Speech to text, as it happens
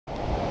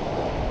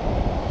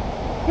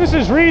This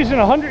is reason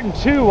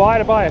 102 why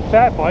to buy a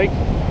fat bike.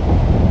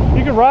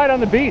 You can ride on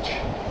the beach.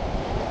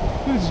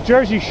 This is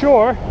Jersey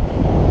Shore.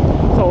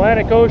 It's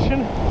Atlantic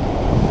Ocean.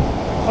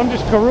 I'm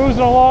just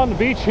cruising along the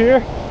beach here.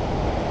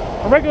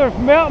 A regular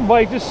mountain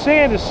bike, this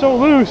sand is so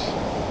loose,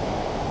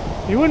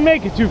 you wouldn't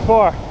make it too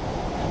far.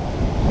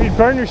 You'd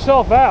burn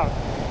yourself out.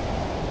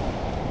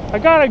 I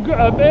got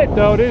a bit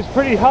though. It is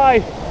pretty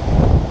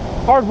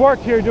hard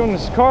work here doing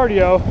this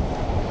cardio,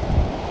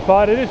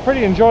 but it is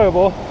pretty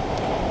enjoyable.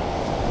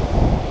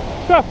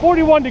 It's about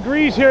 41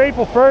 degrees here,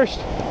 April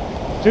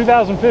 1st,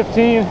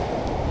 2015.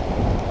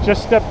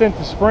 Just stepped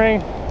into spring.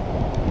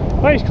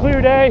 Nice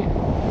clear day,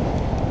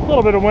 a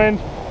little bit of wind.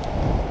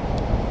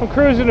 I'm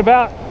cruising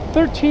about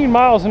 13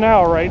 miles an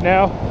hour right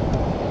now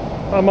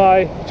on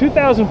my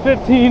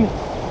 2015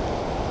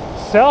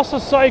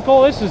 Salsa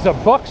cycle. This is a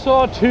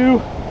Bucksaw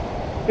 2.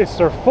 It's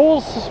their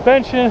full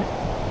suspension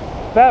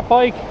fat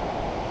bike.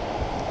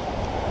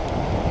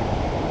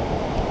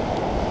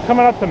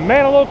 Coming up to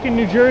Manahawkin,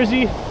 New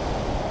Jersey.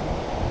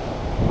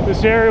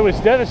 This area was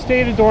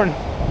devastated during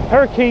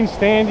Hurricane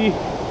Sandy.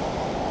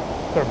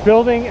 They're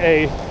building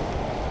a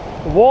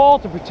wall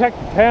to protect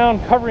the town,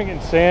 covering it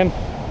in sand.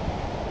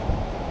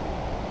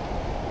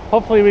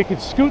 Hopefully we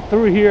could scoot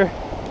through here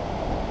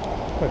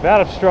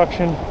without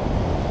obstruction.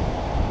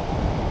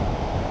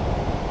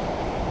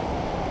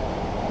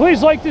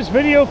 Please like this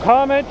video,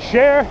 comment,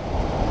 share.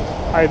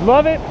 I'd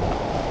love it.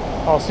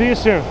 I'll see you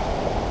soon.